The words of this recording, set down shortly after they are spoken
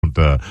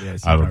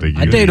don't think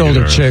you. I date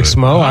older chicks,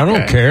 Mo. Okay. I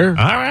don't care. All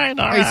right.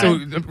 Hey, so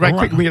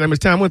quick, we got much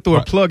time. I want to throw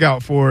a plug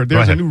out for.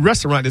 There's a new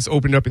restaurant that's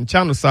opened up in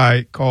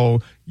Channelside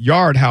called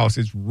Yard House.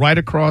 It's right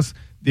across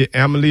the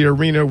Amalie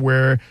Arena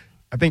where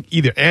I think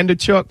either Ander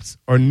Chucks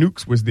or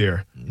Nukes was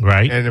there.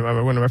 Right. And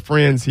one of my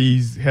friends,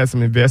 he's has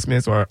some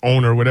investments or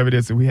owner or whatever it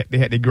is. So they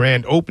had the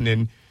grand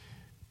opening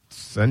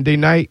Sunday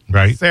night,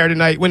 right? Saturday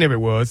night, whenever it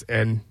was.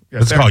 And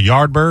it's called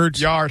Yardbirds?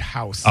 Yard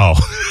House. Oh.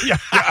 Yeah.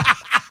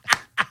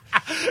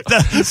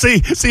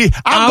 See,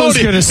 I was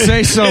going to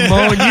say so,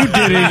 Mo, and you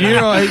did it.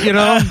 You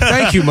know.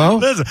 Thank you, Mo.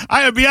 Listen,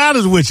 I gotta be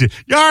honest with you.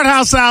 Yard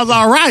House sounds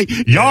all right.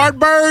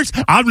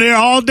 Yardbirds, I'm there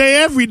all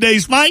day, every day,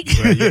 Spike.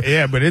 Well,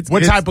 yeah, but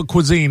what type of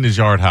cuisine is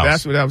Yard House?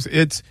 That's what I was.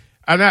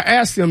 And I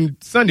asked him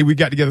Sunday. We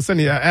got together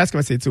Sunday. I asked him.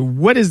 I said, "So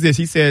what is this?"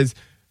 He says,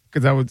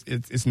 "Because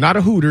it's not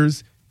a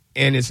Hooters,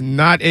 and it's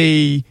not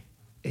a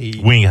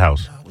wing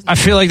house." I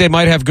feel like they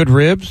might have good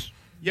ribs.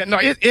 Yeah, no,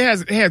 it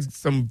has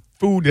some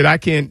food that I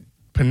can't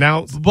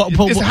pronounce.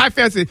 It's high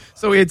fancy,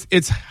 so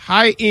it's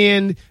high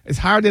end. It's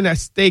higher than a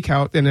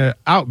steakhouse than an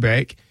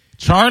Outback.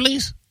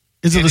 Charlie's?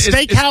 Is it a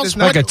steakhouse? It's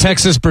like a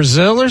Texas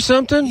Brazil or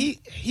something? It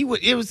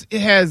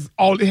has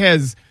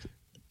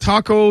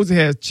tacos. It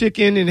has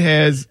chicken. It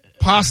has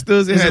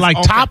pastas. Is it like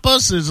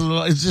tapas?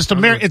 It's just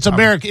American. It's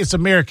American. It's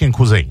American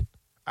cuisine.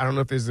 I don't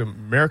know if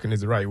American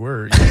is the right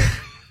word.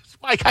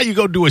 Spike, how you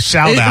gonna do a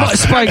shout out?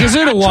 Spike, is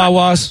it a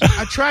Wawa's?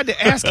 I tried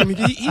to ask him.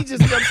 He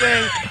just kept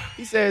saying.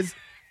 He says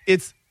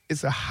it's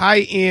a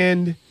high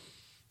end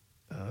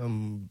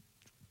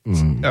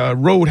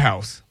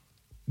roadhouse.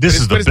 This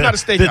is not a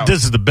steakhouse.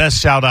 This is the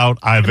best shout out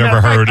I've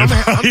ever heard.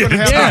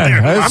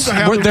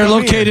 They're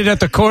located at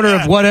the corner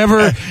of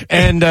whatever,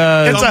 and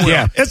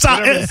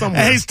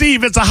hey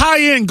Steve, it's a high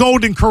end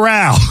Golden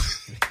Corral.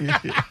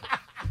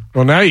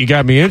 Well, now you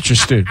got me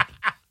interested.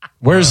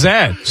 Where's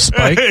that,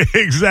 Spike?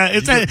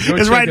 Exactly.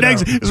 It's right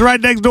next. It's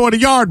right next door to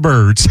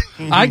Yardbirds.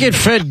 I get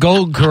fed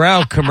Golden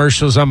Corral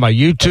commercials on my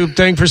YouTube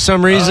thing for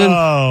some reason,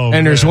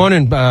 and there's one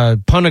in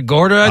Punta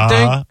Gorda, I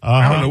think.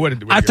 I don't know what to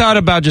do. I thought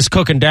about just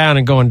cooking down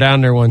and going down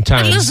there one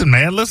time. Hey,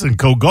 listen,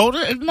 Golden.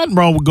 There's nothing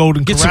wrong with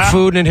Golden Corral. Get some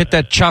food and hit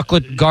that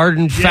chocolate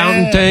garden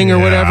fountain thing or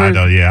whatever. I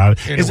know. Yeah.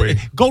 Anyway.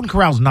 Golden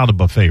Corral's not a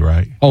buffet,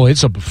 right? Oh,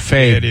 it's a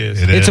buffet. Yeah, it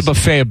is. It's a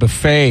buffet of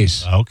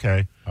buffets.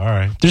 Okay. All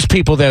right. There's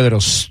people there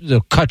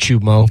they'll cut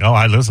you, Mo. Oh,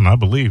 I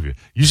believe you.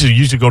 You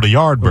should go to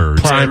Yardbirds.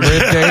 Prime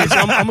rib days.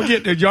 I'm gonna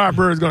get the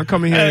Yardbirds gonna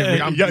come in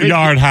here.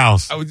 Yard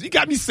House. You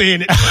got me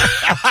saying it.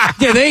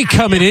 Yeah, they ain't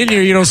coming in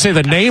here. You don't say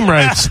the name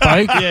right,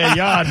 Spike. Yeah,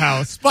 Yard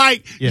House.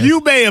 Spike, yes. You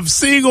may have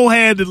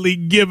single-handedly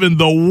given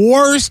the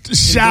worst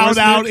shout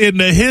out in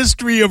the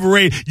history of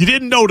radio. You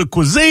didn't know the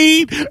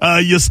cuisine.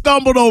 You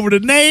stumbled over the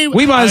name.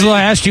 We might as well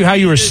ask you how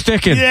you were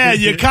sticking. Yeah,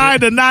 you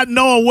kind of not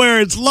knowing where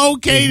it's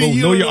located.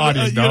 Hey, know your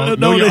audience, dog.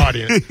 Know your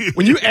audience.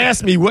 When you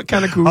ask me what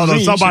kind of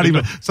cuisine,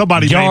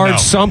 somebody Yard may know.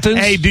 Something.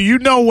 Hey, do you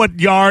know what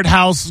Yard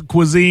House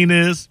cuisine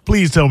is?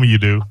 Please tell me you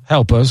do.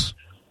 Help us.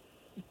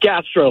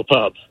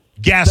 Gastropub.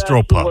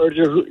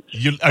 Gastropub.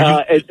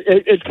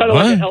 It's kind of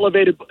like an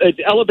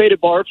elevated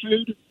bar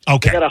food.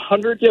 Okay. They got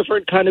 100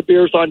 different kind of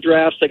beers on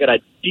drafts. They got a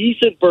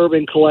decent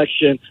bourbon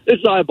collection. This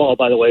is Eyeball,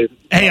 by the way.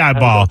 Hey,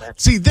 Eyeball.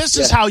 See, this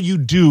is how you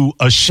do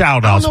a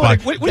shout out. What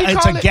do you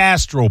it's call a it?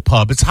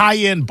 Gastropub. It's high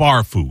end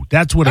bar food.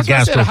 That's what a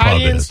gastropub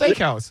high-end is.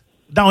 Steakhouse.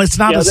 No, it's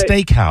not a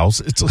steakhouse.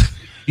 It's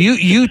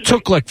you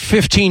took like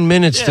 15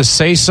 minutes to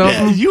say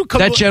something.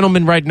 That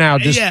gentleman right now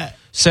just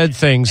said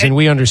things, and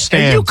we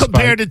understand. And you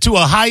compared it to a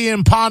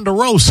high-end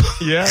Ponderosa.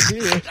 Yeah, I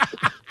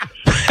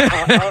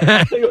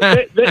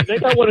did. They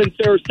got one in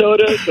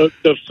Sarasota.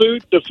 The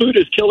food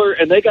is killer,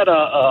 and they got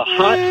a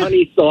hot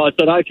honey sauce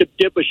that I could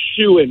dip a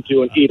shoe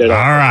into and eat it. All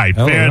right,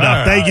 fair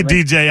enough. Thank you,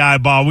 DJ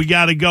Eyeball. We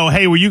got to go.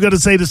 Hey, were you going to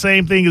say the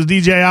same thing as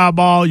DJ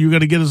Eyeball? You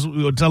going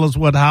to tell us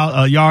what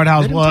Yard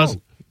House was?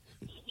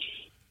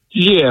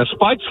 Yeah,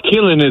 Spike's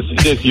killing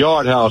this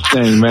Yard House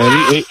thing,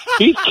 man.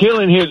 He's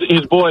killing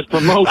his boy's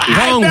promotion.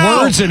 Wrong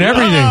words and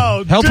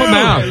everything. Help him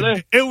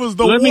out. It was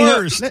the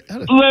worst.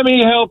 Let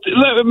me help.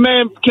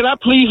 Man, can I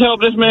please help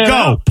this man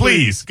out?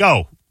 Please,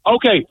 go.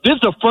 Okay, this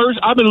is the first.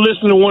 I've been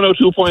listening to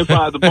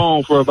 102.5 The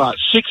Bone for about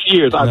 6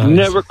 years. I've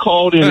never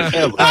called in ever.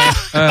 So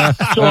I'm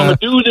going to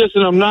do this,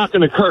 and I'm not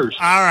going to curse.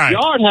 All right.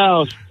 Yard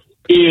House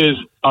is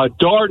a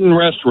Darden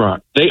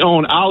restaurant. They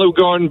own Olive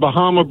Garden,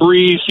 Bahama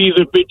Breeze,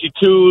 Season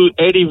 52,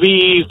 Eddie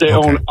V's. They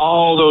own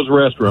all those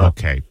restaurants.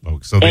 Okay.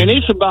 And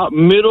it's about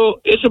in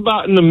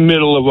the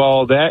middle of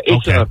all that.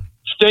 It's a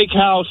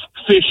steakhouse,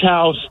 fish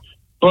house,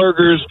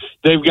 burgers.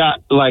 They've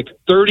got like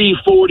 30,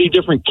 40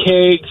 different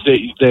kegs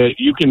that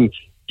you can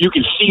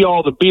see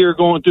all the beer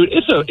going through.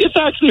 It's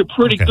actually a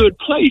pretty good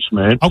place,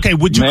 man. Okay,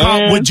 would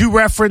you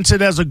reference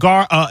it as a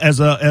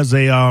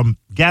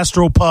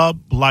gastropub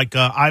like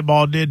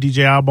Eyeball did,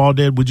 DJ Eyeball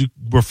did? Would you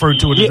refer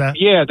to it as that?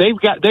 Yeah,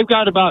 they've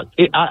got about.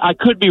 I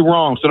could be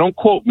wrong, so don't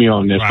quote me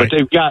on this, but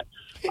they've got,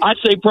 I'd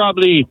say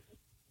probably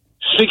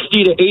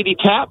 60 to 80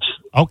 taps.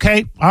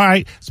 Okay, all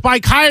right.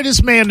 Spike, hire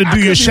this man to do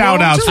your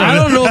shout-outs. I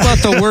don't know about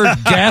the word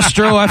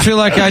gastro. I feel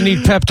like I need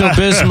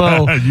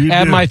Pepto-Bismol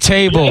at my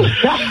table. All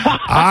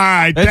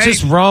right. That's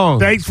just wrong.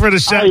 Thanks for the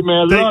shout. Hey,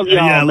 man, love y'all,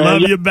 yeah, man.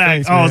 love you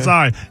back. Thanks,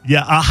 sorry.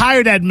 Yeah,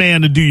 hire that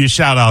man to do your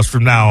shout-outs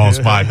from now on,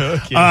 Spike.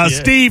 Okay,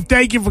 Steve,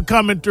 thank you for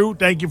coming through.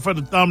 Thank you for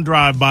the thumb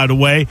drive, by the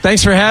way.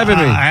 Thanks for having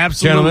me.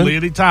 Absolutely. Gentlemen.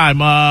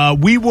 Anytime.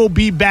 We will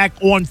be back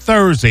on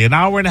Thursday. An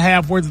hour and a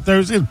half worth of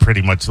Thursday is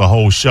pretty much the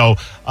whole show.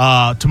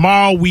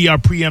 Tomorrow we are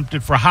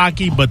preempted for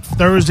hockey, but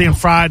Thursday and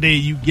Friday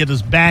you get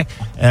us back,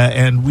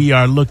 and we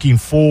are looking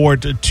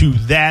forward to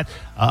that.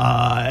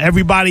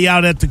 Everybody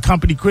out at the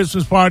company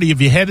Christmas party, if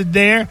you're headed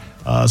there,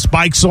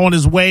 Spike's on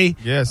his way.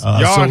 Yes,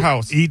 Yard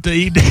House. Eat.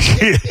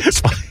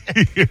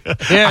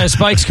 Yeah,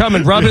 Spike's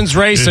coming. Rubbin's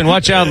racing.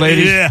 Watch out,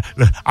 ladies. Yeah,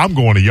 I'm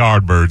going to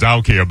Yardbirds. I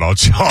don't care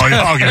about y'all.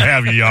 Y'all can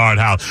have your Yard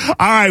House. All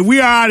right, we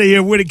are out of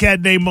here with a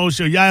Cat Named Mo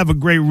Show. Y'all have a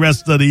great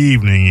rest of the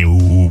evening.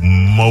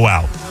 Mo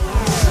out.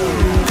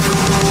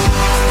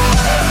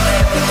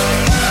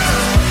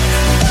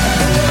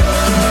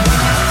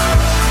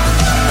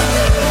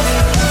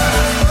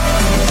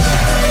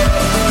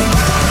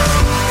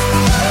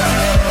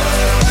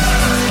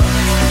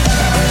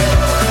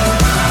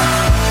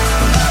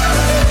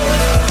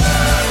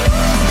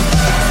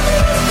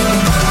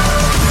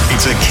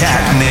 It's a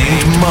Cat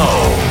Named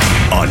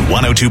Mo on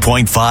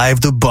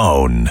 102.5 The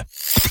Bone.